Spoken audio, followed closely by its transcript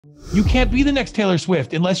You can't be the next Taylor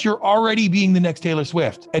Swift unless you're already being the next Taylor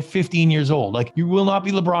Swift at 15 years old. Like, you will not be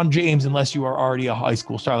LeBron James unless you are already a high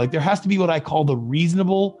school star. Like, there has to be what I call the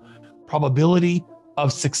reasonable probability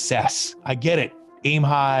of success. I get it. Aim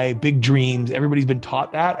high, big dreams. Everybody's been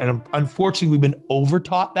taught that. And unfortunately, we've been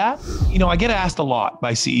over-taught that. You know, I get asked a lot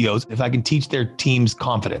by CEOs if I can teach their teams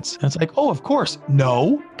confidence. And it's like, oh, of course.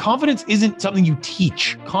 No, confidence isn't something you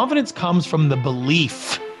teach. Confidence comes from the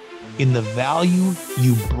belief in the value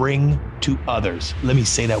you bring to others. Let me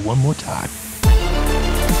say that one more time.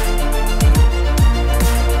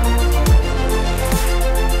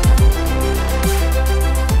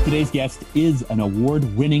 Today's guest is an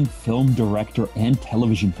award-winning film director and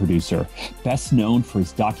television producer, best known for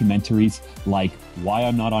his documentaries like Why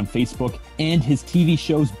I'm Not on Facebook and his TV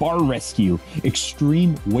shows Bar Rescue,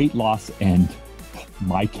 Extreme Weight Loss, and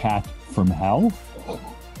My Cat from Hell.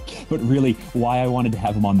 But really, why I wanted to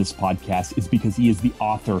have him on this podcast is because he is the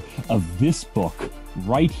author of this book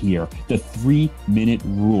right here, The 3-Minute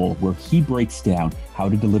Rule, where he breaks down how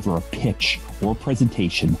to deliver a pitch or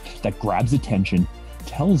presentation that grabs attention,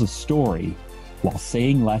 tells a story while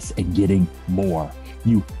saying less and getting more.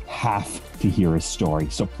 You have to hear his story.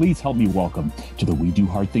 So please help me welcome to the We Do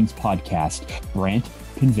Hard Things podcast, Brant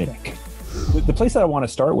Pinvidic. The place that I want to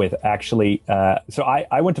start with, actually, so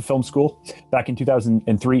I went to film school back in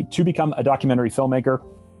 2003 to become a documentary filmmaker.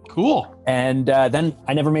 Cool. And then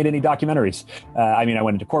I never made any documentaries. I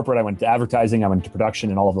went into corporate, I went to advertising, I went into production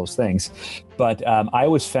and all of those things. But I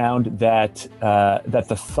always found that that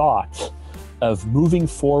the thought of moving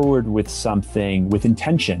forward with something with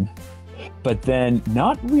intention, but then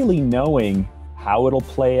not really knowing how it'll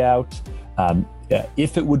play out,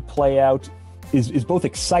 if it would play out, is both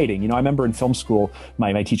exciting. You know, I remember in film school,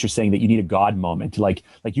 my teacher saying that you need a God moment. Like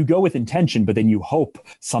you go with intention, but then you hope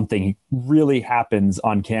something really happens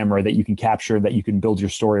on camera that you can capture, that you can build your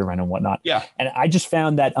story around and whatnot. Yeah. And I just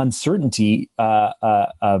found that uncertainty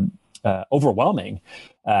overwhelming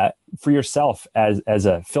for yourself as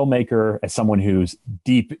a filmmaker, as someone who's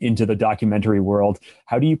deep into the documentary world.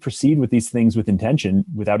 How do you proceed with these things with intention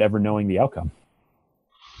without ever knowing the outcome?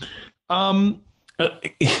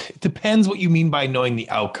 It depends what you mean by knowing the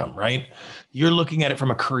outcome, right? You're looking at it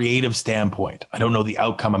from a creative standpoint. I don't know the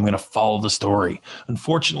outcome. I'm going to follow the story.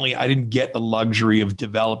 Unfortunately, I didn't get the luxury of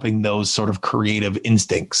developing those sort of creative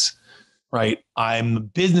instincts, right? I'm a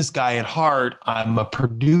business guy at heart. I'm a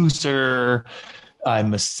producer.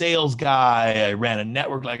 I'm a sales guy. I ran a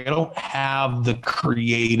network. Like, I don't have the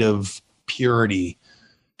creative purity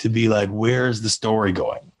to be like, where's the story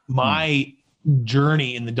going? My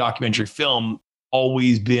journey in the documentary film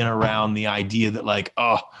always been around the idea that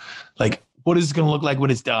what is it going to look like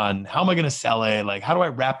when it's done? How am I going to sell it? Like, how do I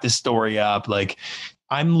wrap this story up? Like,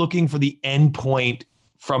 I'm looking for the end point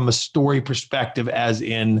from a story perspective, as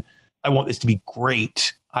in, I want this to be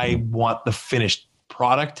great. I want the finished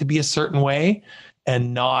product to be a certain way,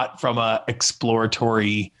 and not from a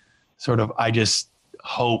exploratory sort of, I just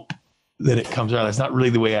hope that it comes out. That's not really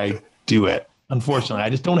the way I do it. Unfortunately, I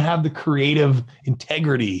just don't have the creative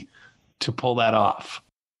integrity to pull that off.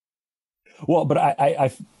 Well, but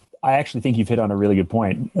I actually think you've hit on a really good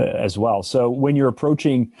point as well. So when you're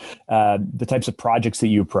approaching the types of projects that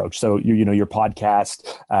you approach, so your podcast,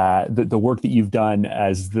 the work that you've done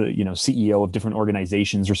as the CEO of different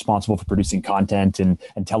organizations responsible for producing content and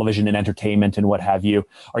television and entertainment and what have you,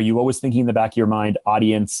 are you always thinking in the back of your mind,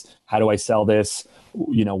 audience, how do I sell this?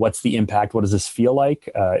 What's the impact? What does this feel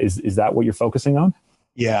like? Is that what you're focusing on?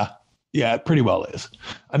 Yeah, it pretty well is.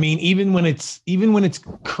 I mean, even when it's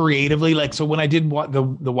creatively, like, so when I did the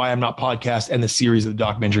Why I'm Not podcast and the series of the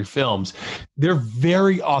documentary films, they're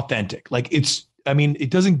very authentic. Like, it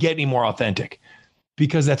doesn't get any more authentic,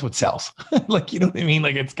 because that's what sells. Like, you know what I mean?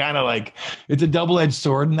 Like, it's kind of like, it's a double-edged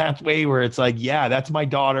sword in that way, where it's like, yeah, that's my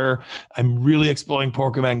daughter. I'm really exploring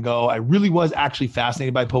Pokemon Go. I really was actually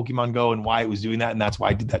fascinated by Pokemon Go and why it was doing that. And that's why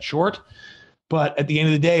I did that short. But at the end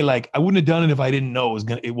of the day, like, I wouldn't have done it if I didn't know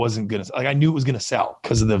it wasn't going to, like, I knew it was going to sell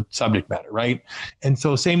because of the subject matter. Right. And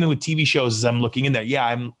so same thing with TV shows, as I'm looking in there.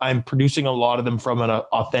 Yeah, I'm producing a lot of them from an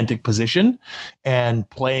authentic position and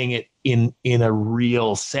playing it in a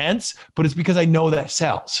real sense, but it's because I know that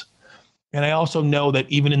sells. And I also know that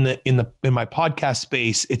even in my podcast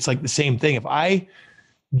space, it's like the same thing. If I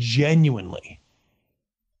genuinely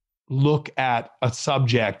look at a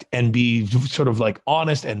subject and be sort of like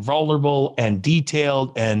honest and vulnerable and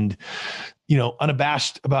detailed and,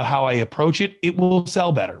 unabashed about how I approach it, it will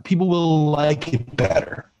sell better. People will like it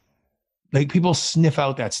better. Like, people sniff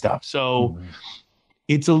out that stuff. So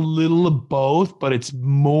it's a little of both, but it's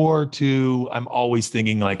more to, I'm always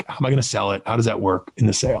thinking like, how am I going to sell it? How does that work in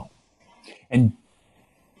the sale? And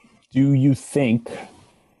Do you think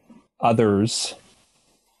others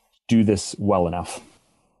do this well enough?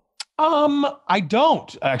 I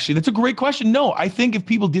don't actually. That's a great question. No, I think if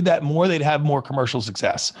people did that more, they'd have more commercial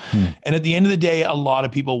success. And at the end of the day, a lot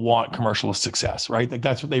of people want commercial success, right? Like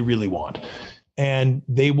that's what they really want. And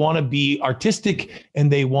they want to be artistic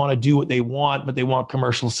and they want to do what they want, but they want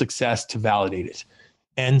commercial success to validate it.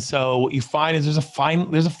 And so what you find is there's a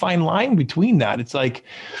fine line between that. It's like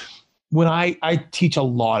when I teach a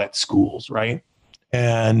lot at schools, right?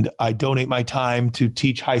 And I donate my time to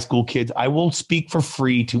teach high school kids. I will speak for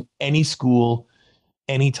free to any school,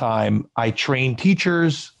 anytime. I train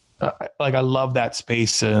teachers. Like I love that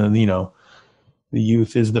space. And, the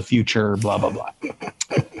youth is the future, blah, blah, blah.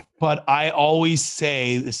 But I always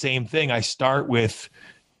say the same thing. I start with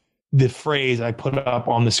the phrase I put up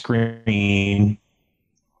on the screen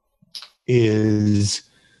is,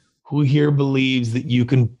 who here believes that you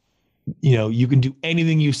can do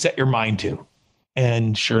anything you set your mind to?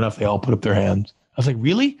 And sure enough, they all put up their hands. I was like,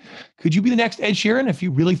 really? Could you be the next Ed Sheeran if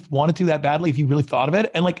you really wanted to that badly, if you really thought of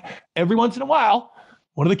it? And like every once in a while,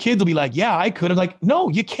 one of the kids will be like, yeah, I could. I'm like, no,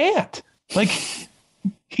 you can't. Like,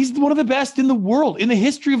 he's one of the best in the world, in the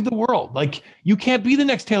history of the world. Like, you can't be the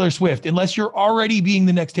next Taylor Swift unless you're already being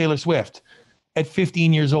the next Taylor Swift at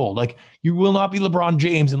 15 years old. Like, you will not be LeBron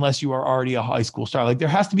James unless you are already a high school star. Like, there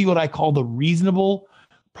has to be what I call the reasonable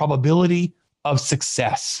probability of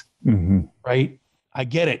success, right? I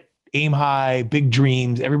get it. Aim high, big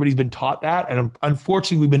dreams. Everybody's been taught that. And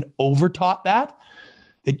unfortunately, we've been over-taught that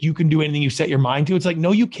you can do anything you set your mind to. It's like,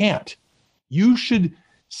 no, you can't. You should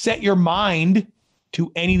set your mind to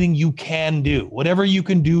anything you can do. Whatever you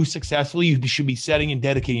can do successfully, you should be setting and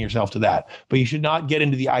dedicating yourself to that. But you should not get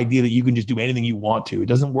into the idea that you can just do anything you want to. It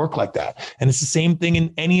doesn't work like that. And it's the same thing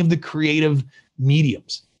in any of the creative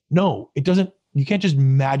mediums. No, it doesn't. You can't just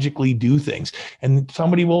magically do things. And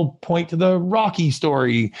somebody will point to the Rocky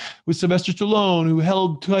story with Sylvester Stallone, who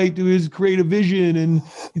held tight to his creative vision. And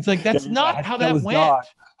it's like, that's not how that went.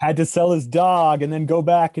 Had to sell his dog and then go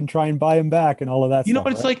back and try and buy him back and all of that stuff.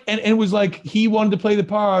 But it's like, and it was like, he wanted to play the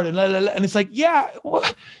part and and it's like, yeah, well,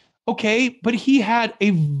 okay. But he had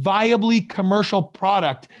a viably commercial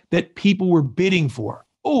product that people were bidding for.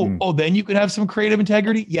 Then you could have some creative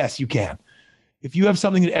integrity. Yes, you can. If you have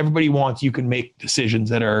something that everybody wants, you can make decisions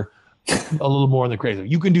that are a little more in the creative.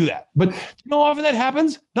 You can do that. But you know how often that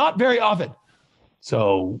happens? Not very often.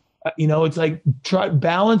 So, it's like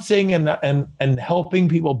balancing and helping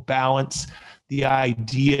people balance the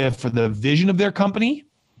idea for the vision of their company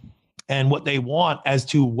and what they want as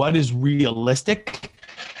to what is realistic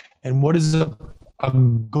and what is a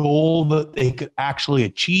goal that they could actually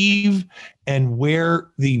achieve and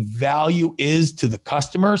where the value is to the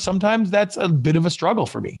customer. Sometimes that's a bit of a struggle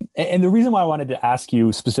for me. And the reason why I wanted to ask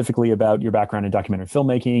you specifically about your background in documentary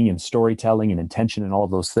filmmaking and storytelling and intention and all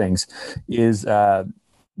of those things is,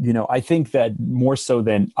 I think that more so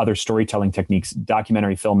than other storytelling techniques,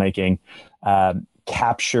 documentary filmmaking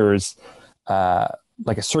captures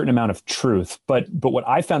like a certain amount of truth. But what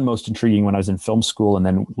I found most intriguing when I was in film school and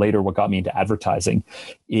then later what got me into advertising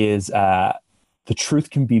is the truth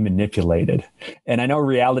can be manipulated. And I know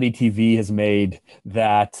reality TV has made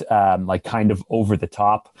that like kind of over the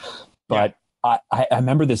top, but I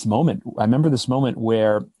remember this moment. I remember this moment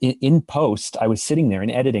where in post, I was sitting there in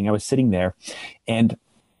editing, I was sitting there and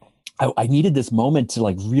I needed this moment to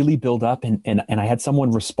like really build up and I had someone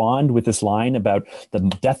respond with this line about the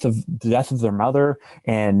death of their mother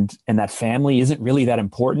and that family isn't really that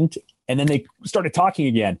important. And then they started talking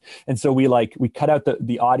again. And so we cut out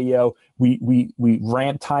the audio. We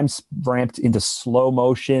ramped into slow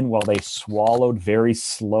motion while they swallowed very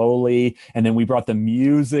slowly. And then we brought the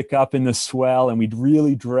music up in the swell and we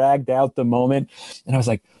really dragged out the moment. And I was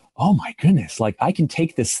like, oh my goodness, like I can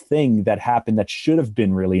take this thing that happened that should have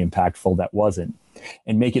been really impactful that wasn't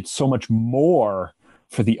and make it so much more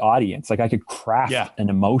for the audience. Like I could craft an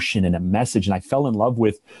emotion and a message. And I fell in love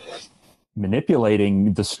with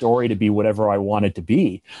manipulating the story to be whatever I want it to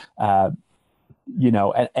be. And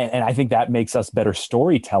I think that makes us better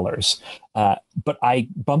storytellers. But I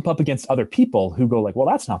bump up against other people who go like, well,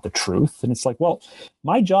 that's not the truth. And it's like, well,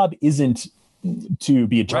 my job isn't to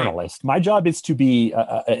be a journalist. Right. My job is to be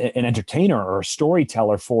an entertainer or a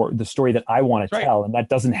storyteller for the story that I want to tell. And that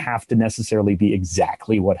doesn't have to necessarily be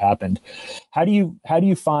exactly what happened. How do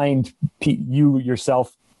you find you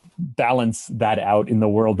yourself balance that out in the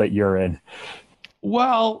world that you're in?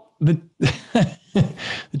 Well, the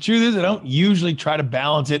truth is I don't usually try to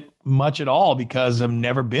balance it much at all because I've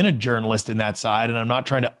never been a journalist in that side and I'm not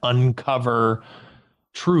trying to uncover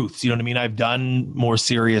truths. You know what I mean? I've done more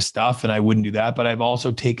serious stuff and I wouldn't do that, but I've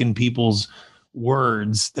also taken people's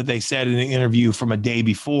words that they said in the interview from a day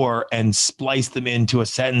before and spliced them into a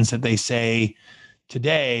sentence that they say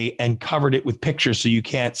today and covered it with pictures so you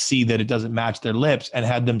can't see that it doesn't match their lips, and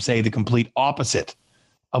had them say the complete opposite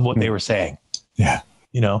of what they were saying. Yeah.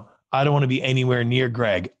 I don't want to be anywhere near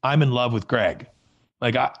Greg. I'm in love with Greg.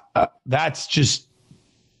 Like that's just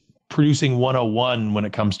producing 101 when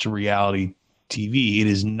it comes to reality TV. It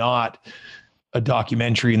is not a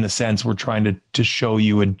documentary in the sense we're trying to show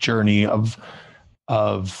you a journey of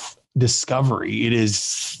discovery. It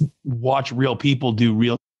is watch real people do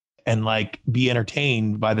real and like be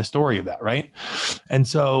entertained by the story of that, right? And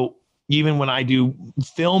so even when I do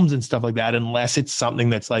films and stuff like that, unless it's something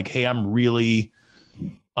that's like, hey, I'm really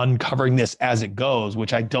uncovering this as it goes,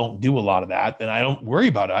 which I don't do a lot of that, then I don't worry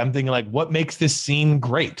about it. I'm thinking like, what makes this scene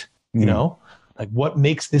great? Like what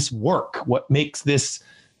makes this work? What makes this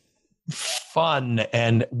fun?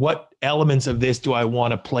 And what elements of this do I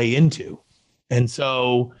want to play into? And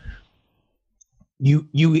so you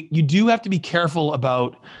do have to be careful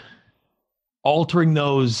about altering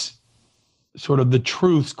those sort of the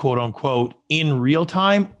truths, quote unquote, in real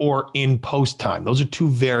time or in post time. Those are two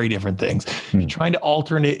very different things. If you're trying to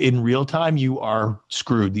alter it in real time, you are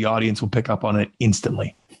screwed. The audience will pick up on it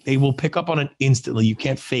instantly. They will pick up on it instantly. You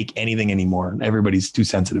can't fake anything anymore. Everybody's too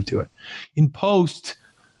sensitive to it. In post,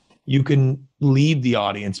 you can lead the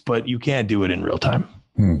audience, but you can't do it in real time.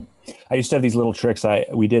 I used to have these little tricks.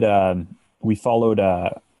 We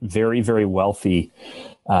followed very, very wealthy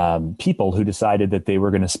people who decided that they were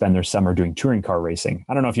going to spend their summer doing touring car racing.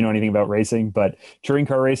 I don't know if you know anything about racing, but touring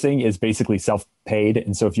car racing is basically self-paid.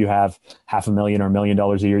 And so if you have $500,000 or $1 million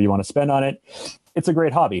a year you want to spend on it, it's a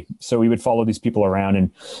great hobby. So we would follow these people around,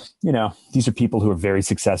 and, these are people who are very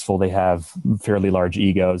successful. They have fairly large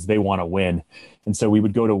egos. They want to win. And so we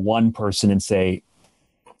would go to one person and say,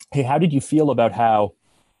 hey, how did you feel about how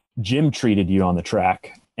Jim treated you on the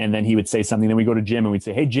track? And then he would say something. Then we go to Jim and we'd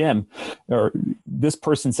say, hey, Jim, or this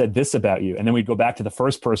person said this about you. And then we'd go back to the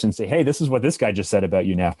first person and say, hey, this is what this guy just said about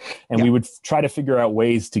you now. And we would try to figure out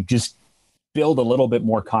ways to just build a little bit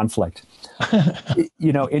more conflict, because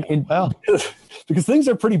things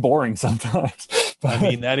are pretty boring sometimes. I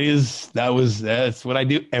mean, that's what I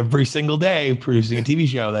do every single day, producing a TV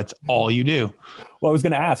show. That's all you do. Well, I was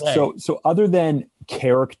going to ask, so other than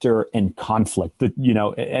character and conflict, and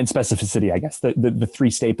specificity, I guess, the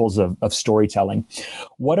three staples of storytelling,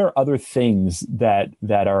 what are other things that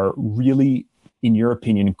are really, in your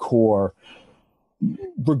opinion, core,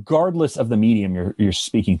 regardless of the medium you're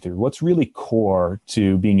speaking through? What's really core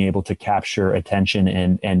to being able to capture attention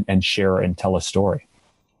and share and tell a story?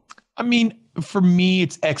 I mean, for me,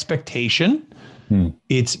 it's expectation.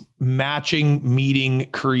 It's matching, meeting,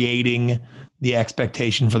 creating the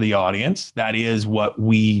expectation for the audience. That is what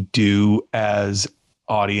we do as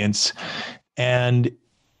audience. And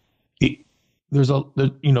it's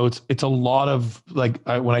a lot of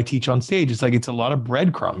when I teach on stage, it's a lot of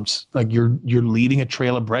breadcrumbs. Like you're leading a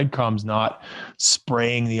trail of breadcrumbs, not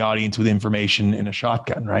spraying the audience with information in a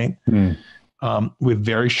shotgun, right? We have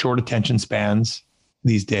very short attention spans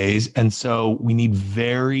these days. And so we need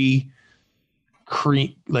very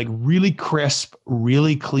really crisp,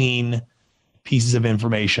 really clean pieces of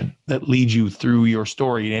information that lead you through your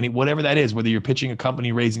story, and whatever that is, whether you're pitching a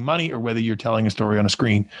company raising money or whether you're telling a story on a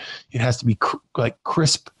screen, it has to be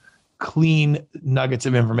crisp, clean nuggets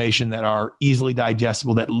of information that are easily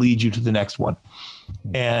digestible, that lead you to the next one.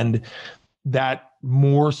 And that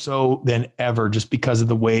more so than ever, just because of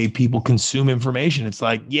the way people consume information. It's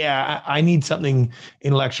like, I need something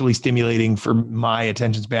intellectually stimulating for my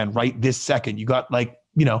attention span right this second. You got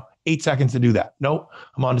 8 seconds to do that. No,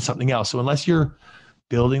 I'm on to something else. So unless you're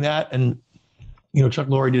building that, and Chuck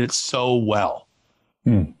Lorre did it so well.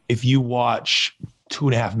 If you watch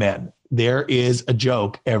 2.5 Men, there is a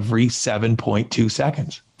joke every 7.2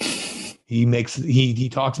 seconds. He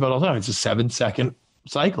talks about all the time. It's a 7-second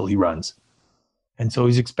cycle he runs. And so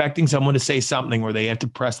he's expecting someone to say something where they have to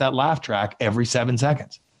press that laugh track every 7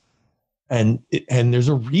 seconds. And there's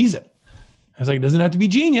a reason. I was like, it doesn't have to be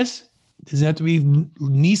genius. It doesn't have to be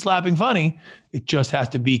knee slapping funny. It just has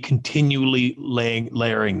to be continually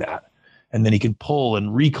layering that. And then he can pull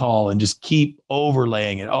and recall and just keep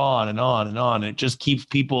overlaying it on and on and on. And it just keeps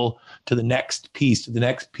people to the next piece of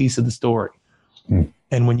the story.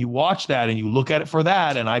 And when you watch that and you look at it for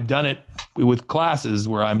that, and I've done it with classes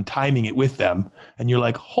where I'm timing it with them, and you're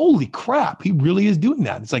like, holy crap, he really is doing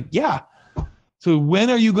that. It's like, yeah. So when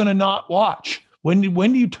are you going to not watch? When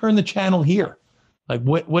do you turn the channel here? Like,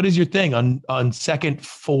 what is your thing on second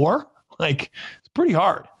 4? Like, it's pretty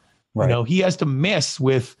hard. Right. He has to mess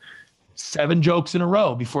with 7 jokes in a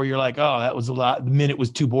row before you're like, oh, that was a lot. The minute was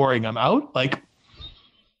too boring. I'm out. Like,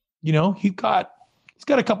 he's got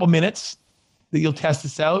a couple minutes that you'll test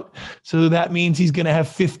this out. So that means he's going to have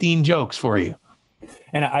 15 jokes for you.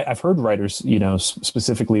 And I've heard writers,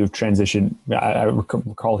 specifically who've transitioned. I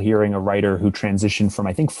recall hearing a writer who transitioned from,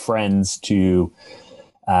 I think, Friends to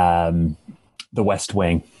The West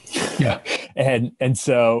Wing. Yeah. And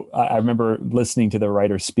so I remember listening to the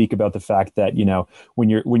writer speak about the fact that, when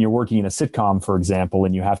you're working in a sitcom, for example,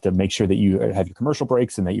 and you have to make sure that you have your commercial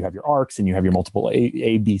breaks and that you have your arcs and you have your multiple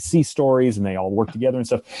A, B, C stories and they all work together and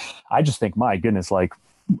stuff. I just think, my goodness, like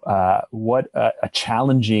what a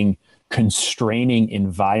challenging, constraining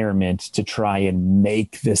environment to try and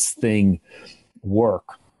make this thing work.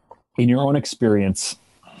 In your own experience,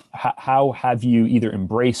 how have you either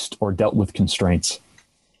embraced or dealt with constraints?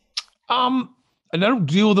 I don't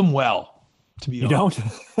deal with them well, to be honest.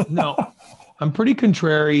 You don't? No, I'm pretty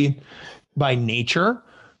contrary by nature.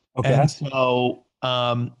 Okay. And so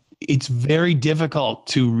it's very difficult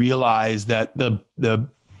to realize that the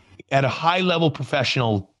at a high level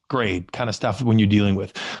professional grade kind of stuff when you're dealing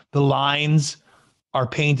with, the lines are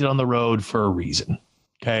painted on the road for a reason.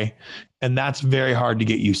 Okay. And that's very hard to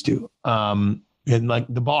get used to. And like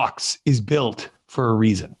the box is built for a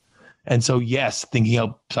reason. And so, yes, thinking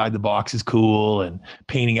outside the box is cool and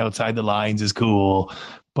painting outside the lines is cool.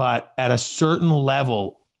 But at a certain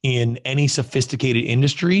level in any sophisticated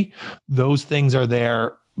industry, those things are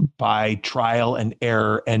there by trial and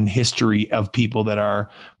error and history of people that are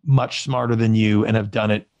much smarter than you and have done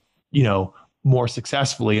it, more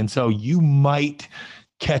successfully. And so you might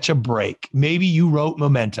catch a break. Maybe you wrote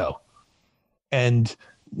Memento and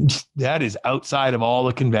that is outside of all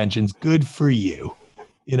the conventions. Good for you.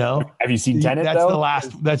 Have you seen Tenet?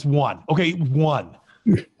 That's one. Okay. One,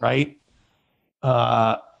 right?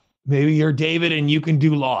 Maybe you're David and you can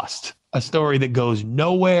do Lost, a story that goes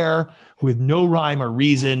nowhere with no rhyme or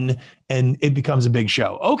reason. And it becomes a big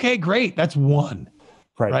show. Okay, great. That's one,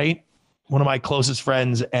 right? One of my closest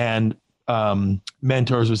friends and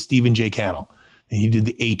mentors was Stephen J. Cannell, and he did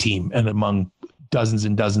the A-Team and among dozens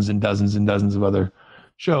and dozens and dozens and dozens of other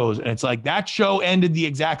shows. And it's like that show ended the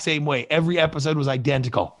exact same way. Every episode was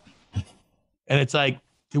identical. And it's like,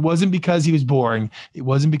 it wasn't because he was boring. It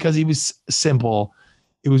wasn't because he was simple.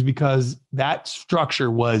 It was because that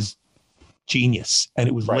structure was genius. And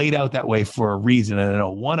it was laid out that way for a reason. And in a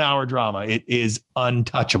 1-hour drama, it is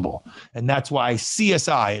untouchable. And that's why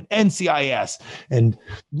CSI and NCIS and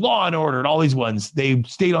Law and Order and all these ones, they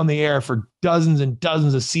stayed on the air for dozens and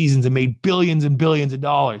dozens of seasons and made billions and billions of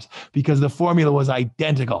dollars because the formula was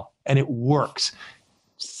identical and it works.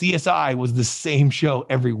 CSI was the same show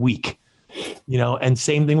every week, and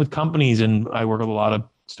same thing with companies. And I work with a lot of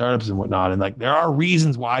startups and whatnot. And like, there are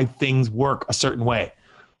reasons why things work a certain way.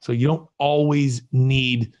 So you don't always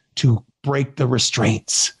need to break the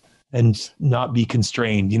restraints and not be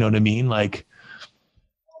constrained. You know what I mean? Like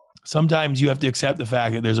sometimes you have to accept the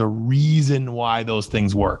fact that there's a reason why those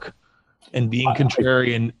things work. And being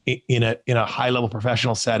contrarian in a high level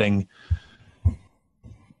professional setting,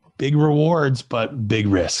 big rewards, but big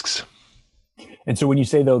risks. And so when you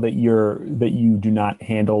say though that you do not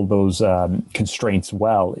handle those constraints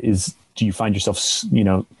well, do you find yourself,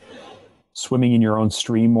 swimming in your own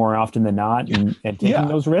stream more often than not and taking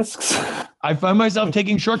those risks? I find myself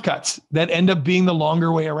taking shortcuts that end up being the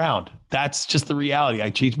longer way around. That's just the reality. I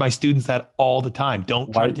teach my students that all the time.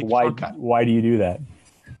 Don't try to take a shortcut. Why do you do that?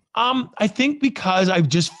 I think because I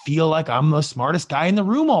just feel like I'm the smartest guy in the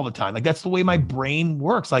room all the time. Like that's the way my brain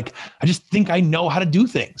works. Like I just think I know how to do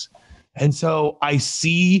things. And so I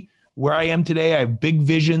see where I am today. I have big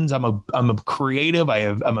visions. I'm a creative.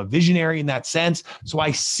 I'm a visionary in that sense. So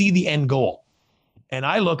I see the end goal and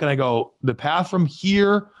I look and I go, the path from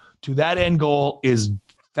here to that end goal is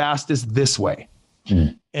fastest this way.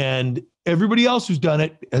 Mm. And everybody else who's done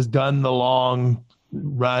it has done the long,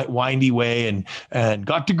 windy way and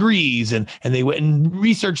got degrees and they went and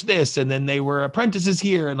researched this. And then they were apprentices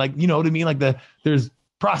here. And like, you know what I mean? Like there's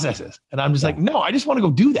processes and I'm just like, no, I just want to go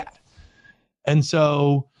do that. And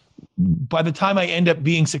so by the time I end up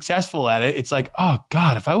being successful at it, it's like, oh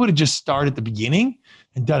God, if I would have just started at the beginning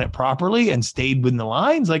and done it properly and stayed within the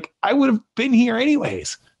lines, like I would have been here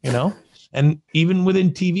anyways, and even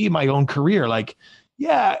within TV, my own career, like,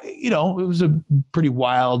 yeah, it was a pretty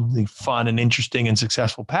wildly fun and interesting and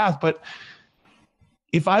successful path. But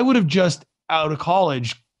if I would have just out of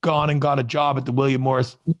college gone and got a job at the William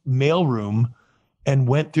Morris mailroom and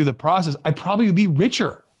went through the process, I'd probably be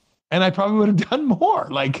richer and I probably would have done more.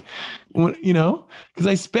 Like, because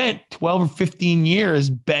I spent 12 or 15 years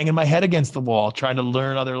banging my head against the wall, trying to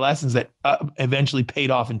learn other lessons that eventually paid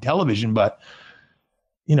off in television. But,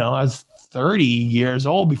 I was 30 years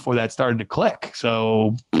old before that started to click.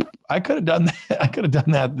 So I could have done that. I could have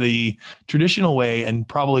done that the traditional way and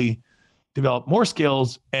probably developed more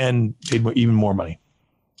skills and made even more money.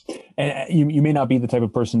 And you may not be the type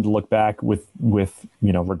of person to look back with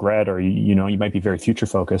regret, or you might be very future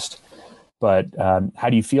focused. But how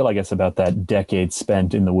do you feel, I guess, about that decade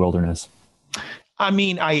spent in the wilderness? I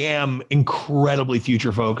mean, I am incredibly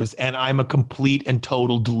future focused, and I'm a complete and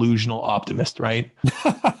total delusional optimist, right?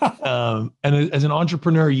 And as an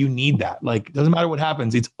entrepreneur, you need that. Like, doesn't matter what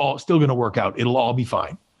happens, it's all still going to work out. It'll all be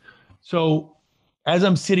fine. So as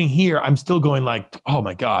I'm sitting here, I'm still going like, oh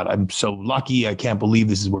my God, I'm so lucky. I can't believe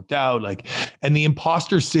this has worked out. Like, and the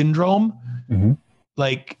imposter syndrome,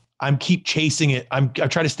 like I'm keep chasing it. I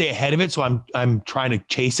try to stay ahead of it. So I'm trying to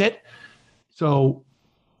chase it. So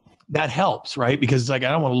that helps, right? Because it's like,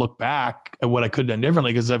 I don't want to look back at what I could have done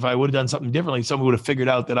differently. Because if I would have done something differently, someone would have figured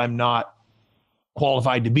out that I'm not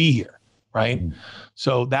qualified to be here, right?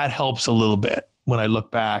 So that helps a little bit when I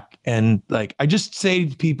look back. And like, I just say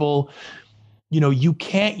to people, you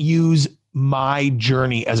can't use my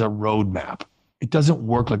journey as a roadmap. It doesn't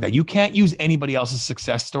work like that. You can't use anybody else's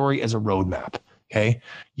success story as a roadmap, okay?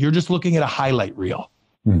 You're just looking at a highlight reel.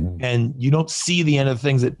 And you don't see the end of the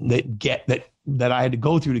things that I had to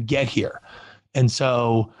go through to get here. And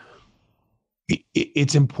so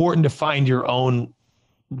it's important to find your own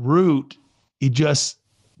route. You just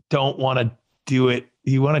don't want to do it.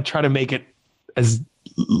 You want to try to make it as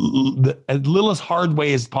little as hard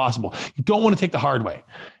way as possible. You don't want to take the hard way,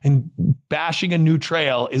 and bashing a new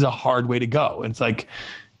trail is a hard way to go. And it's like,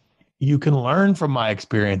 you can learn from my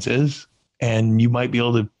experiences and you might be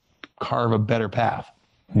able to carve a better path.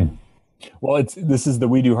 Well, this is the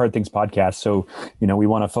We Do Hard Things podcast. So, we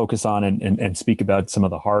want to focus on and speak about some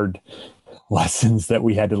of the hard lessons that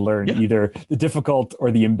we had to learn, either the difficult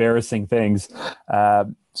or the embarrassing things.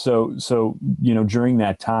 So during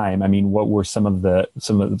that time, I mean, what were some of the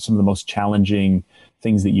most challenging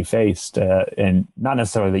things that you faced, and not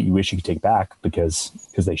necessarily that you wish you could take back because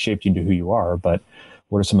they shaped you into who you are, but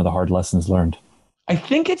what are some of the hard lessons learned? I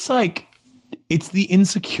think it's the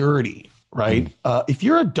insecurity, right? If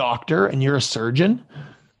you're a doctor and you're a surgeon,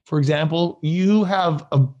 for example, you have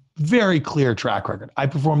a very clear track record. I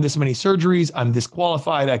performed this many surgeries. I'm this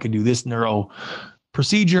qualified. I could do this neuro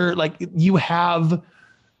procedure. Like, you have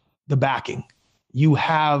the backing, you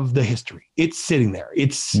have the history. It's sitting there.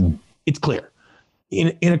 It's clear.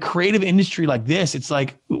 In a creative industry like this, it's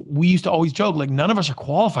like, we used to always joke, like, none of us are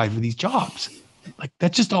qualified for these jobs. Like,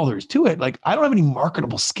 that's just all there is to it. Like, I don't have any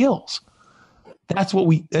marketable skills. That's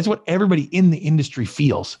what everybody in the industry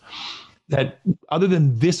feels, that other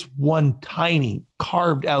than this one tiny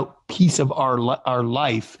carved out piece of our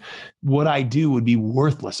life, what I do would be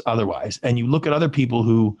worthless otherwise. And you look at other people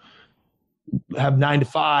who have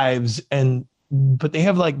 9-to-5s but they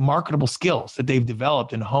have like marketable skills that they've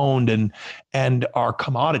developed and honed and are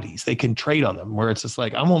commodities. They can trade on them, where it's just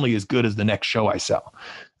like, I'm only as good as the next show I sell.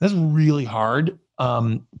 That's really hard,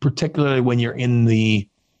 particularly when you're in the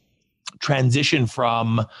transition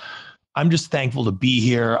from, I'm just thankful to be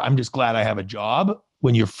here, I'm just glad I have a job,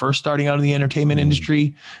 when you're first starting out in the entertainment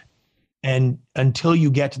industry, and until you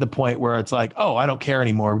get to the point where it's like, oh, I don't care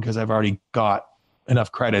anymore because I've already got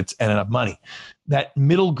enough credits and enough money. That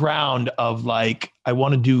middle ground of like, I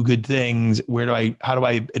want to do good things. How do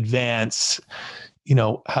I advance?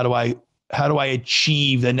 How do I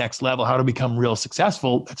achieve the next level? How to become real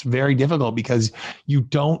successful? That's very difficult because you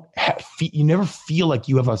never feel like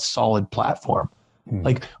you have a solid platform.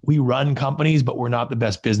 Like, we run companies, but we're not the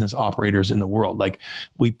best business operators in the world. Like,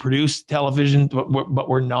 we produce television, but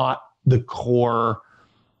we're not the core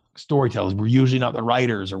storytellers. We're usually not the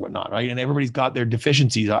writers or whatnot, right? And everybody's got their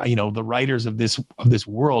deficiencies. The writers of this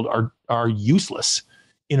world are useless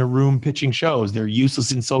in a room pitching shows. They're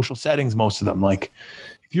useless in social settings, most of them. Like,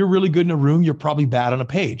 if you're really good in a room, you're probably bad on a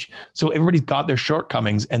page. So everybody's got their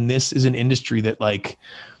shortcomings, and this is an industry that, like,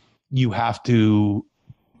 you have to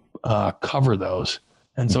cover those.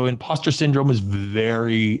 And so imposter syndrome is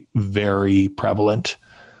very, very prevalent.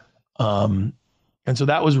 And so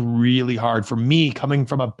that was really hard for me, coming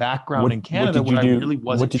from a background in Canada where I really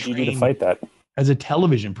wasn't trained. What did you do to fight that? As a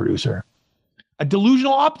television producer. A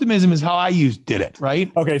delusional optimism is how I did it,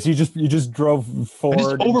 right? Okay, so you just drove forward. I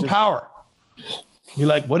just overpower. You're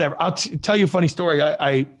like, whatever. I'll tell you a funny story.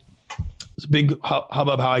 It's a big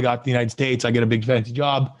hubbub how I got to the United States. I get a big fancy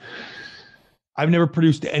job. I've never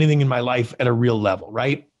produced anything in my life at a real level,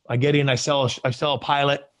 right? I get in, I sell a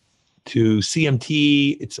pilot. to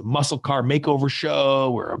CMT. It's a muscle car makeover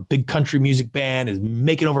show where a big country music band is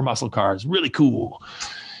making over muscle cars. Really cool.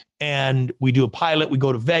 And we do a pilot. We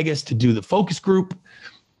go to Vegas to do the focus group.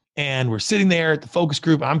 And we're sitting there at the focus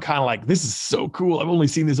group. I'm kind of like, this is so cool. I've only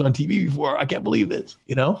seen this on TV before. I can't believe this,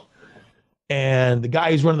 you know? And the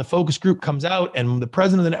guy who's running the focus group comes out, and the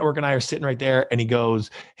president of the network and I are sitting right there, and he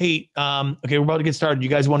goes, hey, okay, we're about to get started. You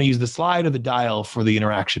guys want to use the slide or the dial for the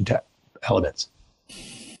interaction elements?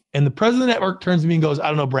 And the president of the network turns to me and goes, I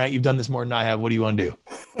don't know, Brant, you've done this more than I have. What do you want to do?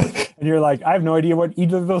 And you're like, I have no idea what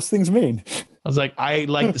either of those things mean. I was like, I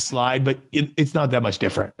like the slide, but it's not that much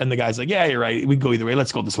different. And the guy's like, yeah, you're right. We go either way.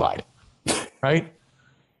 Let's go with the slide. Right?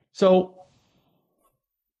 So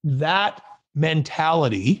that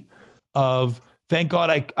mentality of, thank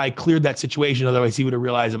God I cleared that situation, otherwise he would have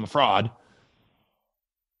realized I'm a fraud,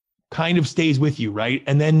 kind of stays with you, right?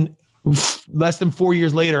 And then less than 4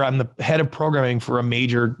 years later, I'm the head of programming for a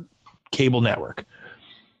major cable network.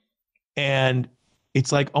 And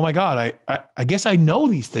it's like, oh my God, I guess I know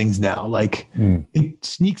these things now. Like it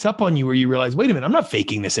sneaks up on you where you realize, wait a minute, I'm not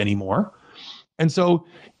faking this anymore. And so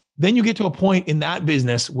then you get to a point in that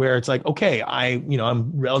business where it's like, okay,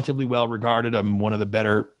 I'm relatively well regarded. I'm one of the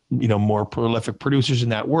better, more prolific producers in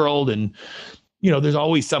that world. And, there's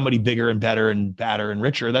always somebody bigger and better and badder and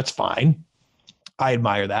richer. That's fine. I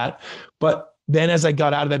admire that. But then as I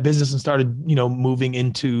got out of that business and started, moving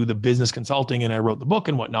into the business consulting, and I wrote the book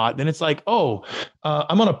and whatnot, then it's like, I'm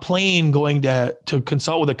on a plane going to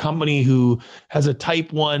consult with a company who has a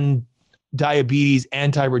type 1 diabetes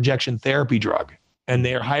anti-rejection therapy drug. And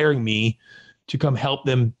they're hiring me to come help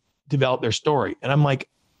them develop their story. And I'm like,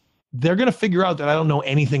 they're going to figure out that I don't know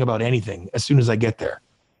anything about anything as soon as I get there.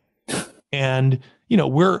 And,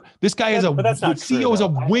 this guy is the CEO is a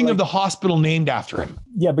wing of the hospital named after him.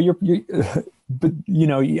 Yeah, but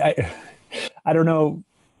I don't know.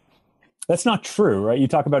 That's not true, right? You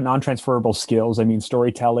talk about non-transferable skills. I mean,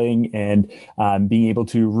 storytelling and being able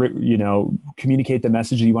to, communicate the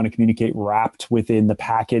message that you want to communicate wrapped within the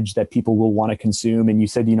package that people will want to consume. And you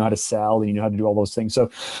said you know how to sell and you know how to do all those things.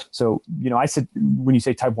 So I said, when you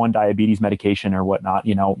say type 1 diabetes medication or whatnot,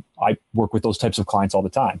 I work with those types of clients all the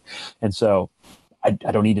time. And so I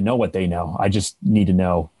don't need to know what they know. I just need to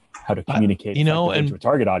know how to communicate to a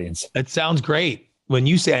target audience. It sounds great. When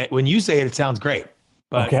you say it, it sounds great.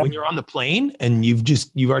 But when you're on the plane and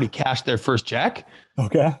you've already cashed their first check,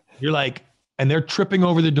 okay, you're like, and they're tripping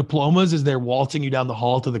over the diplomas as they're waltzing you down the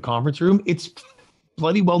hall to the conference room. It's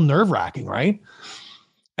bloody well nerve-wracking, right?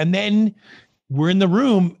 And then we're in the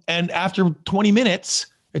room, and after 20 minutes,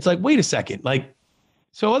 it's like, wait a second, like,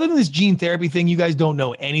 so other than this gene therapy thing, you guys don't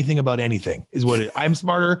know anything about anything, is what it is. I'm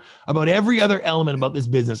smarter about every other element about this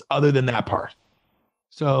business other than that part.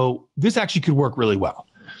 So this actually could work really well.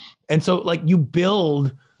 And so like you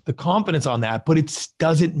build the confidence on that, but it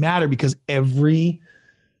doesn't matter because the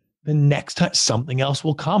next time something else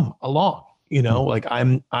will come along, like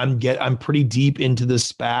I'm pretty deep into the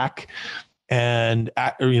SPAC and,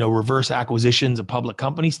 reverse acquisitions of public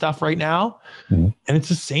company stuff right now. Mm-hmm. And it's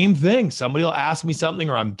the same thing. Somebody will ask me something,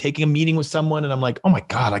 or I'm taking a meeting with someone and I'm like, oh my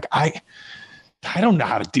God, like I don't know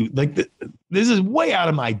how to do, like this is way out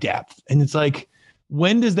of my depth. And it's like,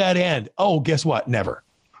 when does that end? Oh, guess what? Never.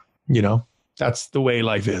 That's the way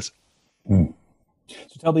life is. So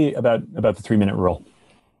tell me about the 3-minute rule.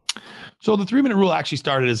 So the 3-minute rule actually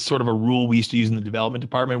started as sort of a rule we used to use in the development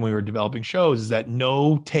department when we were developing shows, is that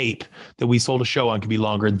no tape that we sold a show on could be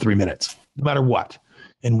longer than 3 minutes, no matter what.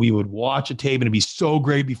 And we would watch a tape and it'd be so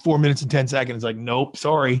great, it'd be 4 minutes and 10 seconds. It's like, nope,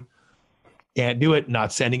 sorry, can't do it.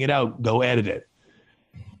 Not sending it out. Go edit it.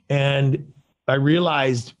 And I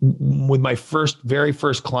realized with my very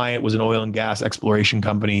first client was an oil and gas exploration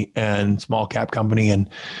company and small cap company. And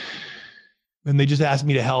they just asked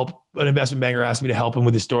me to help. An investment banker asked me to help him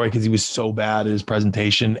with his story because he was so bad at his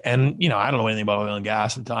presentation. And, I don't know anything about oil and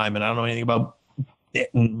gas at the time. And I don't know anything about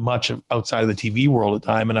much outside of the TV world at the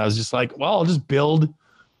time. And I was just like, well, I'll just build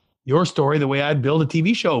your story the way I'd build a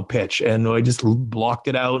TV show pitch. And I just blocked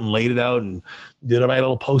it out and laid it out and did my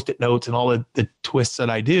little Post-it notes and all the twists that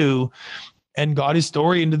I do, and got his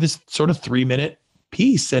story into this sort of 3-minute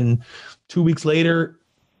piece. And 2 weeks later,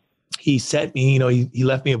 he sent me, he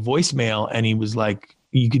left me a voicemail, and he was like,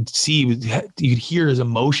 you could hear his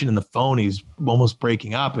emotion in the phone. He was almost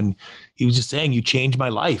breaking up. And he was just saying, you changed my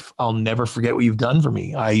life. I'll never forget what you've done for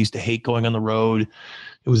me. I used to hate going on the road.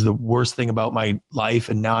 It was the worst thing about my life.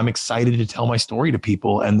 And now I'm excited to tell my story to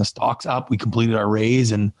people, and the stock's up. We completed our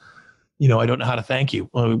raise, and I don't know how to thank you.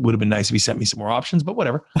 Well, it would have been nice if he sent me some more options, but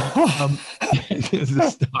whatever.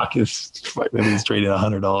 The stock is trading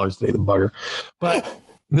 $100 today, the bugger. But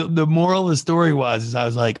The moral of the story is I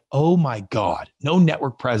was like, oh my God, no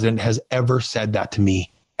network president has ever said that to me,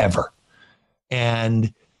 ever.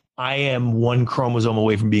 And I am one chromosome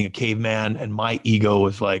away from being a caveman. And my ego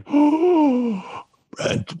was like, oh,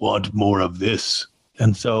 Brent, want more of this.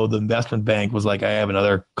 And so the investment bank was like, I have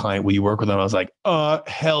another client. Will you work with them? I was like,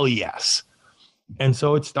 hell yes. And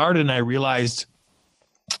so it started, and I realized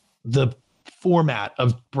the format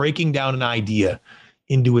of breaking down an idea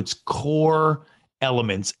into its core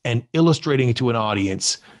elements and illustrating it to an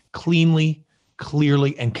audience cleanly,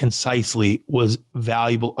 clearly, and concisely was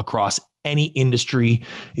valuable across any industry.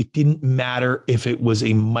 It didn't matter if it was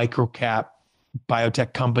a microcap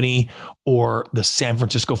biotech company or the San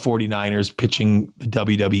Francisco 49ers pitching the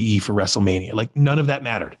WWE for WrestleMania. Like, none of that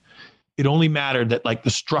mattered. It only mattered that like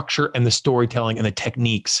the structure and the storytelling and the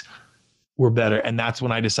techniques were better. And that's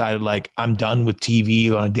when I decided, like, I'm done with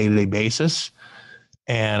TV on a day-to-day basis.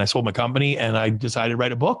 And I sold my company, and I decided to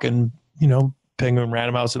write a book. And, you know, Penguin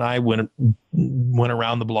Random House and I went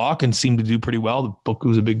around the block and seemed to do pretty well. The book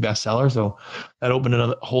was a big bestseller. So that opened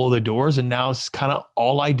a whole other doors. And now it's kind of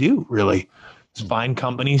all I do, really, is find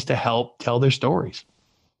companies to help tell their stories.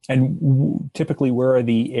 And typically, where are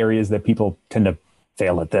the areas that people tend to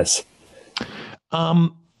fail at this?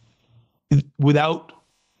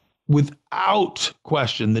 Without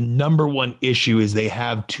question, the number one issue is they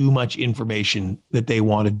have too much information that they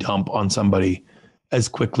want to dump on somebody as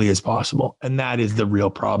quickly as possible. And that is the real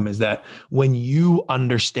problem, is that when you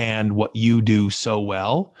understand what you do so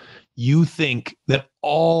well, you think that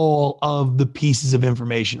all of the pieces of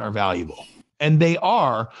information are valuable. And they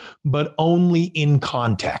are, but only in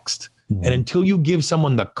context. Mm-hmm. And until you give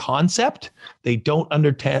someone the concept, they don't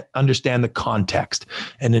understand the context.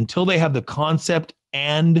 And until they have the concept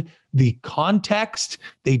and the context,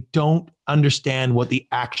 they don't understand what the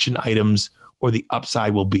action items or the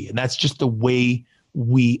upside will be. And that's just the way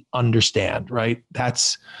we understand, right?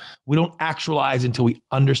 We don't actualize until we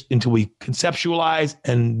conceptualize,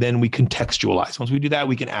 and then we contextualize. Once we do that,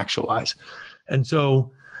 we can actualize. And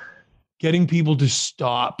so getting people to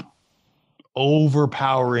stop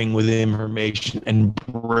overpowering with information and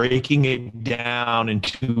breaking it down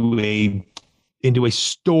into a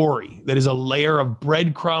story that is a layer of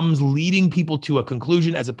breadcrumbs leading people to a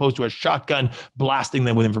conclusion, as opposed to a shotgun blasting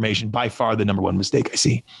them with information, by far the number one mistake I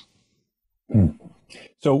see.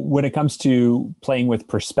 So when it comes to playing with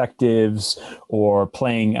perspectives, or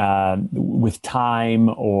playing with time,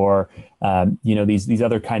 or these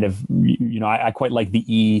other kind of, I quite like the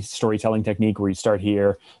E storytelling technique, where you start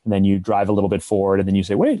here and then you drive a little bit forward, and then you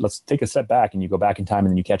say, wait, let's take a step back, and you go back in time,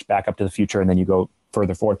 and then you catch back up to the future, and then you go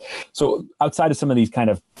further forward. So outside of some of these kind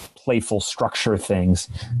of playful structure things,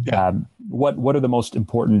 what are the most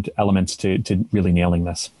important elements to really nailing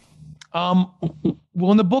this?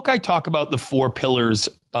 Well, in the book, I talk about the 4 pillars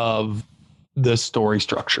of the story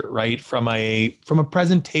structure, right? From a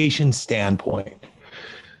presentation standpoint,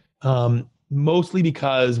 mostly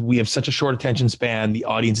because we have such a short attention span, the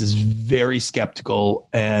audience is very skeptical.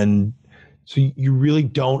 And so you really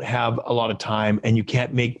don't have a lot of time, and you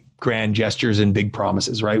can't make grand gestures and big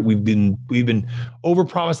promises, right? We've been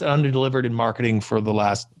overpromised and underdelivered in marketing for the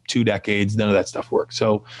last 2 decades. None of that stuff works.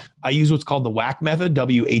 So I use what's called the WHAC method,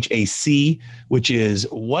 WHAC, which is,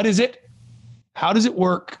 what is it? How does it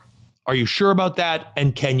work? Are you sure about that?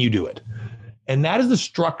 And can you do it? And that is the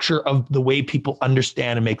structure of the way people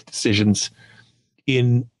understand and make decisions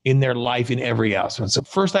in their life, in every aspect. So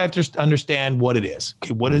first I have to understand what it is.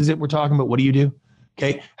 Okay, what is it we're talking about? What do you do?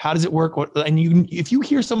 Okay, how does it work? If you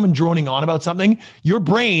hear someone droning on about something, your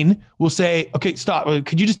brain will say, okay, stop.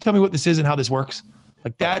 Could you just tell me what this is and how this works?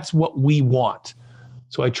 Like, that's what we want.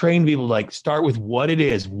 So I train people to, like, start with what it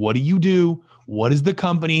is. What do you do? What is the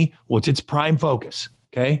company? What's its prime focus?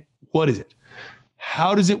 Okay, what is it?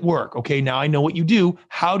 How does it work? Okay, now I know what you do.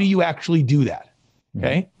 How do you actually do that?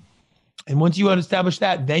 Okay. And once you establish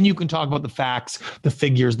that, then you can talk about the facts, the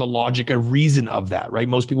figures, the logic, a reason of that, right?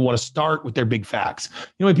 Most people want to start with their big facts.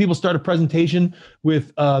 When people start a presentation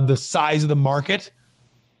with the size of the market,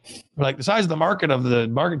 like the size of the market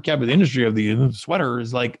cap of the industry of the sweater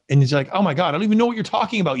is like, and it's like, oh my God, I don't even know what you're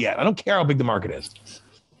talking about yet. I don't care how big the market is.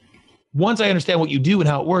 Once I understand what you do and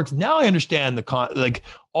how it works, now I understand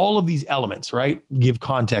all of these elements, right? Give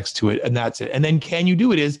context to it, and that's it. And then can you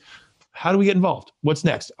do it is, how do we get involved? What's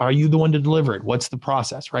next? Are you the one to deliver it? What's the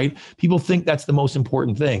process, right? People think that's the most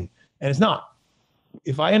important thing, and it's not.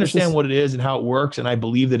 If I understand what it is and how it works, and I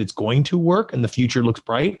believe that it's going to work and the future looks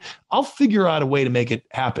bright, I'll figure out a way to make it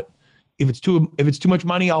happen. If it's too much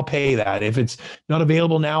money, I'll pay that. If it's not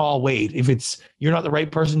available now, I'll wait. If you're not the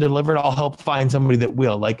right person to deliver it, I'll help find somebody that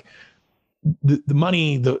will. Like, the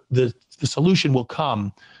money, the solution will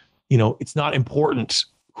come. It's not important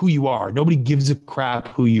who you are. Nobody gives a crap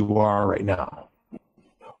who you are right now.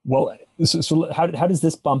 Well, so how does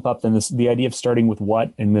this bump up then, the idea of starting with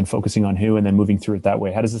what and then focusing on who and then moving through it that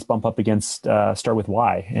way? How does this bump up against start with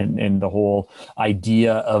why and the whole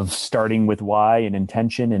idea of starting with why and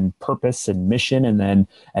intention and purpose and mission and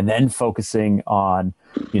then focusing on,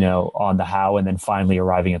 on the how and then finally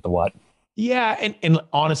arriving at the what? Yeah. And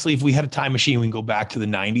honestly, if we had a time machine, we can go back to the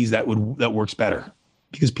 90s, that works better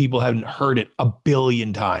because people haven't heard it a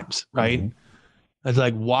billion times, right? Mm-hmm. It's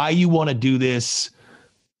like, why you want to do this,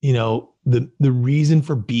 the reason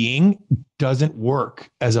for being doesn't work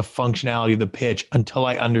as a functionality of the pitch until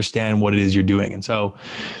I understand what it is you're doing. And so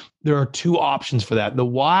there are two options for that. The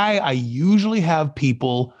why, I usually have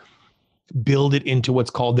people build it into what's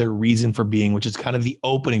called their reason for being, which is kind of the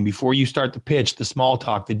opening before you start the pitch. The small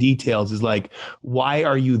talk, the details is like, why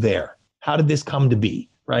are you there? How did this come to be?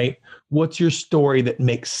 Right? What's your story that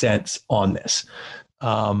makes sense on this?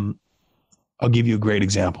 I'll give you a great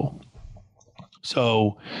example.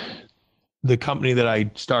 So the company that I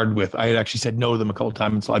started with, I had actually said no to them a couple of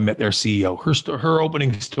times until I met their CEO. Her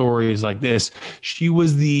opening story is like this. She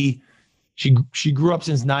grew up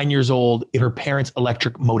since 9 years old in her parents'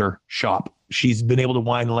 electric motor shop. She's been able to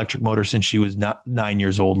wind an electric motor since she was 9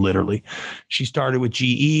 years old, literally. She started with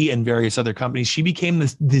GE and various other companies. She became the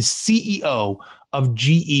CEO of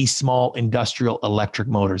GE Small Industrial Electric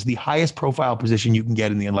Motors, the highest profile position you can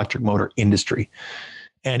get in the electric motor industry.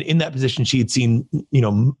 And in that position, she had seen,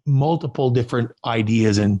 multiple different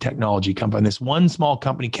ideas and technology come from this. One small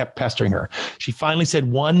company kept pestering her. She finally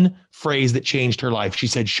said one phrase that changed her life. She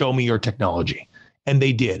said, "Show me your technology." And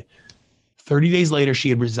they did. 30 days later, she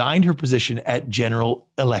had resigned her position at General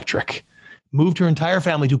Electric, moved her entire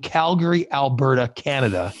family to Calgary, Alberta,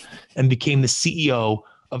 Canada, and became the CEO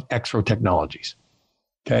of Exro Technologies.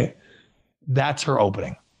 Okay. That's her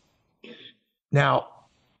opening. Now,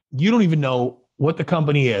 you don't even know what the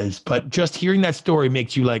company is, but just hearing that story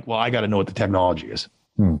makes you like, well, I got to know what the technology is.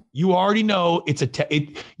 You already know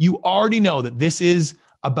you already know that this is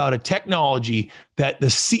about a technology that the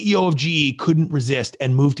CEO of GE couldn't resist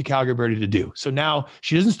and moved to Calgary, Alberta to do. So now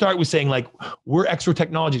she doesn't start with saying like, we're Exro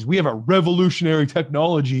Technologies. We have a revolutionary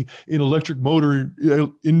technology in electric motor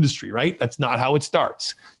industry, right? That's not how it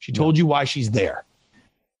starts. She told you why she's there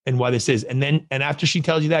and why this is. And after she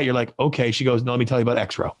tells you that, you're like, okay, she goes, no, let me tell you about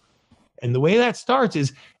Exro. And the way that starts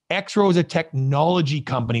is Exro is a technology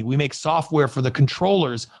company. We make software for the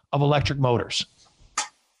controllers of electric motors.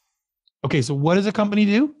 Okay, so what does a company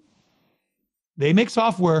do? They make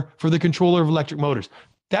software for the controller of electric motors.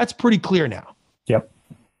 That's pretty clear now. Yep.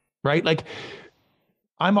 Right? Like,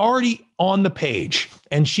 I'm already on the page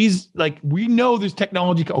and she's like, we know there's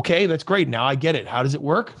technology. Okay, that's great. Now I get it. How does it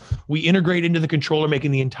work? We integrate into the controller,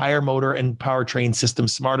 making the entire motor and powertrain system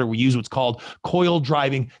smarter. We use what's called coil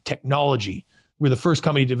driving technology. We're the first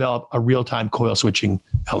company to develop a real-time coil switching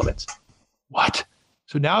elements. What?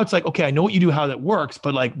 So now it's like, okay, I know what you do, how that works,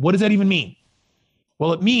 but like, what does that even mean?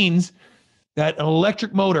 Well, it means that an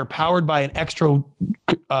electric motor powered by an Exro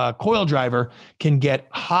coil driver can get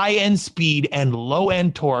high-end speed and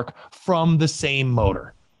low-end torque from the same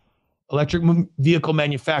motor. Electric vehicle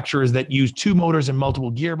manufacturers that use two motors and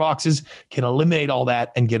multiple gearboxes can eliminate all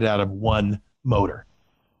that and get it out of one motor.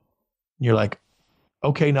 And you're like,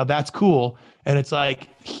 okay, now that's cool. And it's like,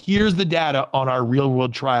 here's the data on our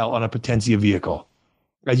real-world trial on a Potentia vehicle.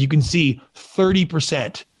 As you can see,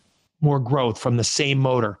 30% more growth from the same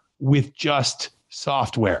motor with just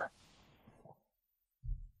software.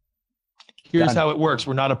 Here's how it works.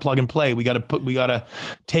 We're not a plug and play. We got to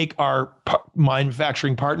take our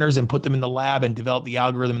manufacturing partners and put them in the lab and develop the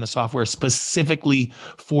algorithm and the software specifically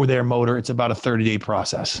for their motor. It's about a 30-day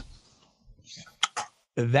process.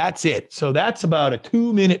 That's it. So that's about a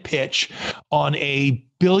 2-minute pitch on a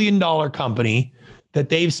billion-dollar company that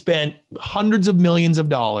they've spent hundreds of millions of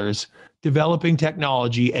dollars developing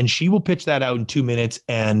technology, and she will pitch that out in 2 minutes.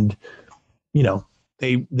 And,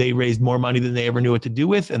 they raised more money than they ever knew what to do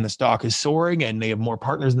with, and the stock is soaring, and they have more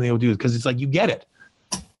partners than they will do, because it's like, you get it.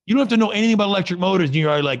 You don't have to know anything about electric motors, and you're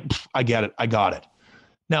already like, I get it. I got it.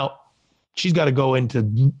 Now, she's got to go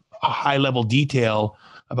into a high-level detail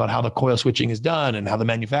about how the coil switching is done and how the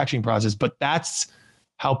manufacturing process, but that's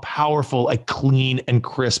how powerful a clean and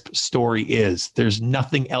crisp story is. There's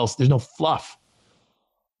nothing else. There's no fluff.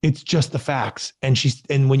 It's just the facts. And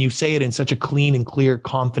when you say it in such a clean and clear,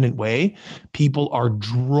 confident way, people are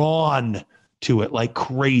drawn to it like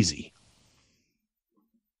crazy.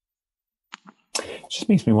 It just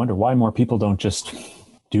makes me wonder why more people don't just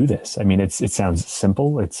do this? I mean, it sounds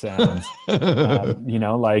simple. It sounds,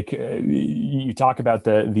 like you talk about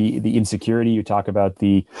the insecurity. You talk about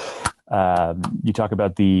the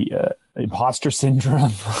imposter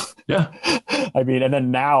syndrome. Yeah. I mean, and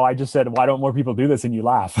then now I just said, why don't more people do this? And you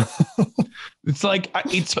laugh. It's like,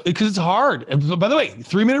 it's because it's hard. And by the way,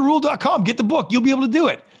 3minuterule.com, get the book. You'll be able to do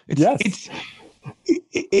it.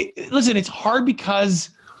 Listen, it's hard because,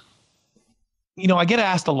 I get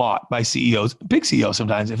asked a lot by CEOs, big CEOs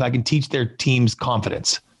sometimes, if I can teach their teams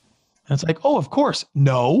confidence. And it's like, oh, of course.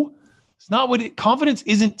 No, it's not confidence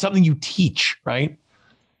isn't something you teach, right?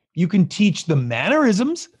 You can teach the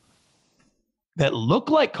mannerisms that look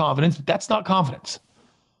like confidence, but that's not confidence.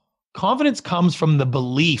 Confidence comes from the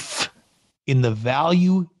belief in the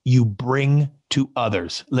value you bring to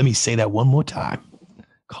others. Let me say that one more time.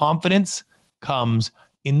 Confidence comes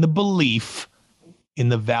in the belief in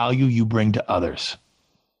the value you bring to others.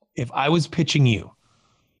 If I was pitching you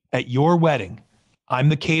at your wedding, I'm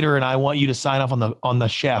the caterer and I want you to sign off on the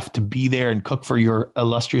chef to be there and cook for your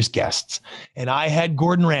illustrious guests. And I had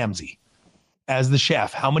Gordon Ramsay as the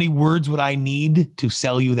chef. How many words would I need to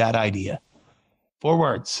sell you that idea? 4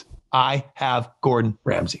 words. I have Gordon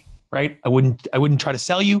Ramsay, right? I wouldn't try to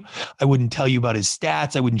sell you. I wouldn't tell you about his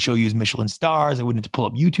stats. I wouldn't show you his Michelin stars. I wouldn't pull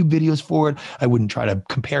up YouTube videos for it. I wouldn't try to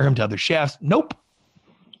compare him to other chefs. Nope.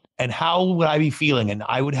 And how would I be feeling? And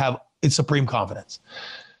I would have supreme confidence.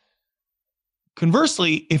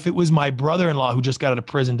 Conversely, if it was my brother-in-law who just got out of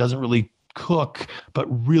prison, doesn't really cook, but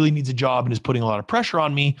really needs a job and is putting a lot of pressure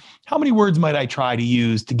on me, how many words might I try to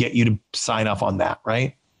use to get you to sign off on that,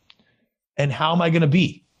 right? And how am I going to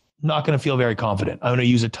be? I'm not going to feel very confident. I'm going to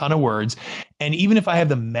use a ton of words. And even if I have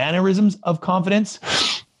the mannerisms of confidence,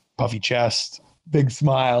 puffy chest, big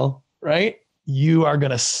smile, right? You are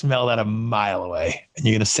going to smell that a mile away and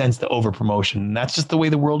you're going to sense the overpromotion. And that's just the way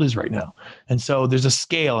the world is right now. And so there's a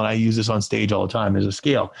scale, and I use this on stage all the time. There's a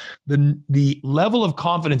scale. The level of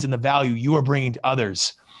confidence in the value you are bringing to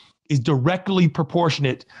others is directly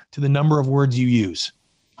proportionate to the number of words you use.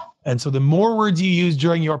 And so the more words you use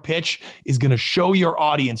during your pitch is going to show your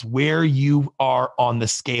audience where you are on the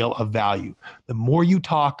scale of value. The more you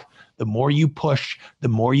talk, the more you push, the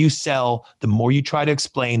more you sell, the more you try to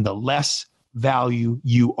explain, the less value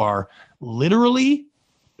you are literally,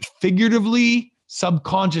 figuratively,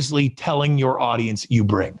 subconsciously telling your audience you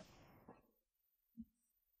bring.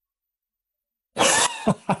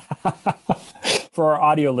 For our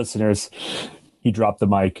audio listeners, he dropped the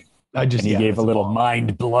mic. He gave a little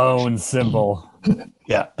mind blown symbol.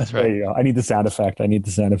 Yeah, that's right. There you go. I need the sound effect.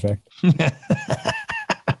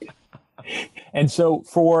 And so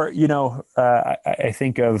for, I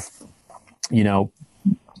think of,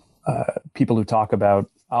 people who talk about,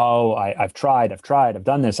 I've tried, I've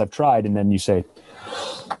done this, I've tried. And then you say,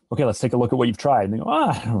 okay, let's take a look at what you've tried. And they go,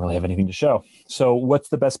 I don't really have anything to show. So what's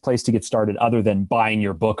the best place to get started other than buying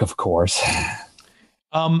your book, of course?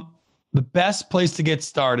 The best place to get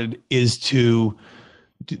started is to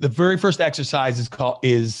do the very first exercise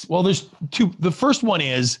there's 2. The first one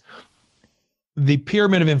is the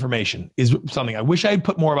pyramid of information is something I wish I had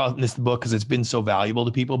put more about in this book because it's been so valuable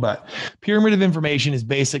to people. But pyramid of information is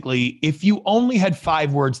basically if you only had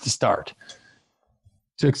 5 words to start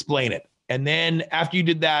to explain it. And then after you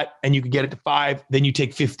did that and you could get it to 5, then you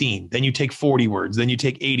take 15, then you take 40 words, then you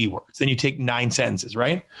take 80 words, then you take 9 sentences,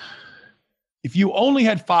 right? If you only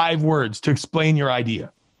had 5 words to explain your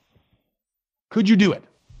idea, could you do it?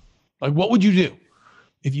 Like, what would you do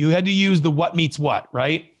if you had to use the what meets what,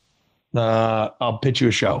 right? I'll pitch you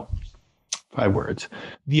a show. 5 words.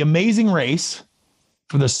 The Amazing Race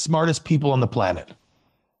for the smartest people on the planet.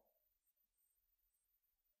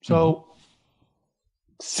 So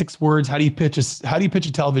 6 words. How do you pitch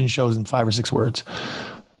a television show in 5 or 6 words?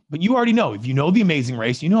 But you already know, if you know The Amazing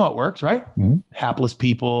Race, you know how it works, right? Mm-hmm. Hapless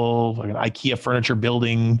people, like an IKEA furniture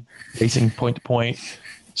building, racing point to point.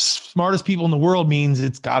 Smartest people in the world means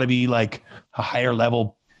it's got to be like a higher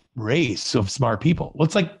level race of smart people. Well,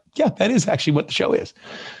 it's like, yeah, that is actually what the show is.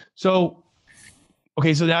 So,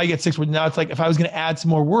 okay, so now you get 6 words. Now it's like, if I was going to add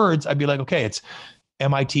some more words, I'd be like, okay, it's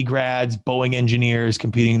MIT grads, Boeing engineers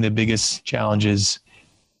competing in the biggest challenges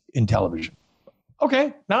in television.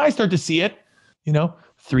 Okay, now I start to see it,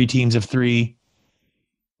 3 teams of 3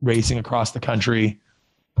 racing across the country,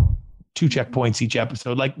 2 checkpoints each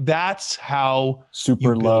episode. Like that's how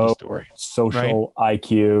super low story. Social right?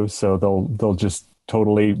 IQ. So they'll just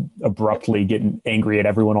totally abruptly get angry at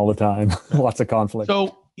everyone all the time. Lots of conflict.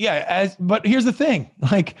 So yeah, but here's the thing.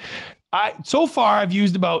 Like so far I've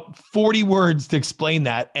used about 40 words to explain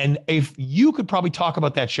that. And if you could probably talk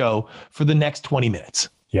about that show for the next 20 minutes.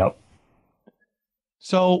 Yep.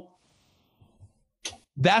 So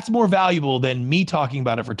That's more valuable than me talking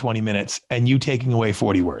about it for 20 minutes and you taking away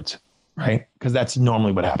 40 words, right? Because that's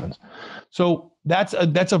normally what happens. So that's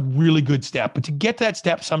a really good step. But to get to that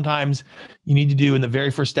step, sometimes you need to do, and the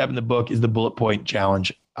very first step in the book is the bullet point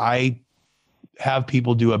challenge. I have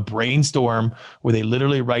people do a brainstorm where they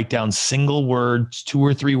literally write down single words, 2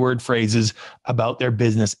 or 3 word phrases about their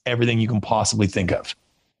business, everything you can possibly think of.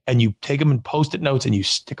 And you take them in Post-it notes and you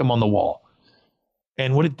stick them on the wall.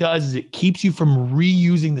 And what it does is it keeps you from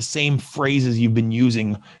reusing the same phrases you've been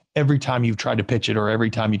using every time you've tried to pitch it or every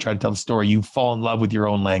time you try to tell the story. You fall in love with your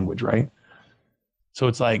own language, right? So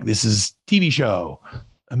it's like, this is TV show,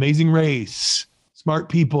 amazing race, smart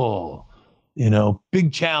people,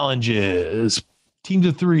 big challenges, teams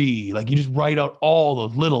of 3. Like, you just write out all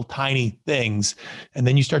those little tiny things and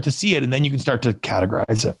then you start to see it and then you can start to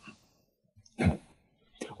categorize it.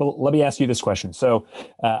 Well, let me ask you this question. So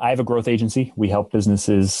I have a growth agency. We help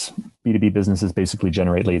businesses, B2B businesses, basically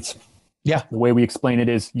generate leads. Yeah. The way we explain it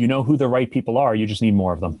is, you know who the right people are. You just need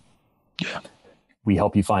more of them. Yeah. We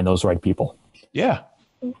help you find those right people. Yeah.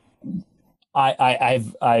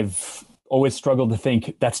 I've always struggled to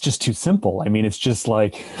think that's just too simple. I mean, it's just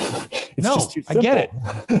like, just too simple. I get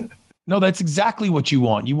it. No, that's exactly what you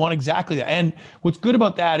want. You want exactly that. And what's good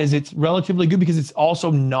about that is it's relatively good because it's also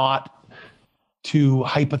not too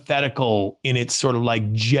hypothetical in its sort of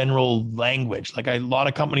like general language. Like, a lot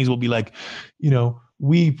of companies will be like,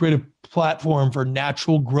 we create a platform for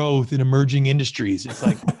natural growth in emerging industries. It's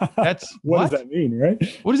like, that's what does that mean, right?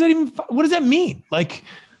 What does that mean? Like,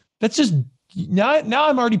 that's just, now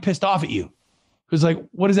I'm already pissed off at you. Because, like,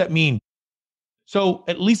 what does that mean? So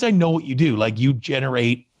at least I know what you do. Like, you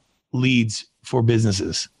generate leads for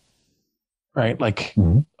businesses, right? Like,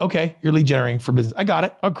 okay, you're lead generating for business. I got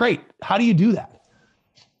it. Oh, great. How do you do that?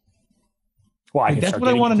 Well, that's what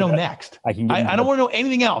I want to know next. I don't want to know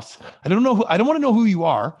anything else. I don't want to know who you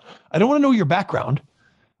are. I don't want to know your background.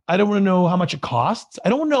 I don't want to know how much it costs. I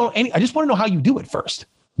don't want to know I just want to know how you do it first.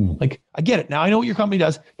 Like, I get it. Now I know what your company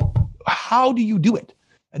does. How do you do it?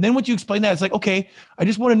 And then once you explain that, it's like, okay, I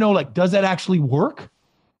just want to know, like, does that actually work?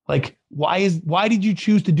 Like, why did you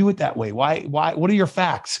choose to do it that way? Why, what are your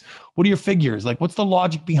facts? What are your figures? Like, what's the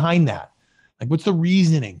logic behind that? Like, what's the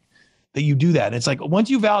reasoning that you do that? And it's like, once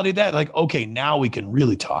you validate that, like, okay, now we can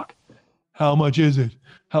really talk. How much is it?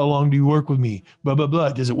 How long do you work with me? Blah, blah, blah.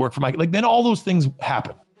 Does it work for my, like, then all those things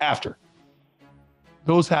happen after.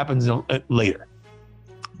 Those happens later.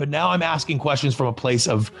 But now I'm asking questions from a place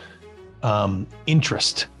of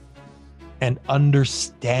interest and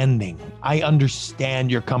understanding. I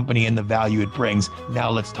understand your company and the value it brings. Now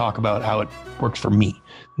let's talk about how it works for me.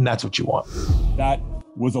 And that's what you want. That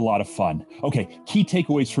was a lot of fun. Okay, key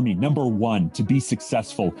takeaways for me. Number 1, to be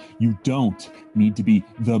successful, you don't need to be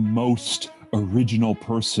the most original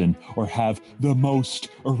person or have the most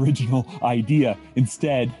original idea.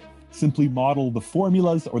 Instead, simply model the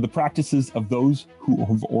formulas or the practices of those who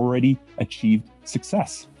have already achieved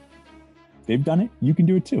success. They've done it. You can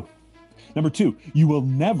do it too. Number 2, you will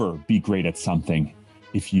never be great at something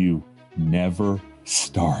if you never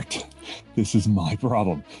start. This is my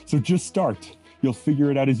problem. So just start. You'll figure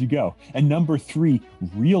it out as you go. And number 3,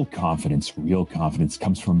 real confidence. Real confidence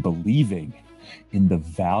comes from believing in the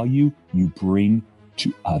value you bring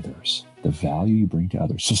to others. The value you bring to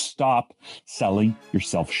others. So stop selling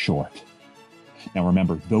yourself short. Now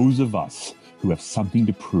remember, those of us who have something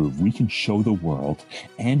to prove, we can show the world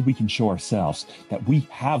and we can show ourselves that we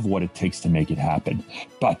have what it takes to make it happen.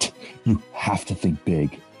 But you have to think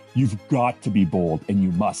big. You've got to be bold and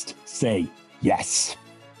you must say yes.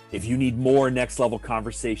 If you need more next level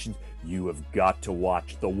conversations, you have got to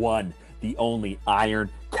watch the one, the only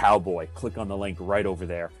Iron Cowboy. Click on the link right over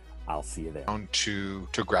there. I'll see you there. Down to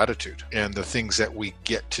gratitude and the things that we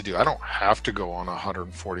get to do. I don't have to go on a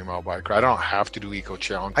 140-mile bike ride. I don't have to do eco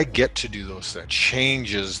challenge. I get to do those things.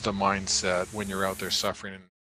 Changes the mindset when you're out there suffering.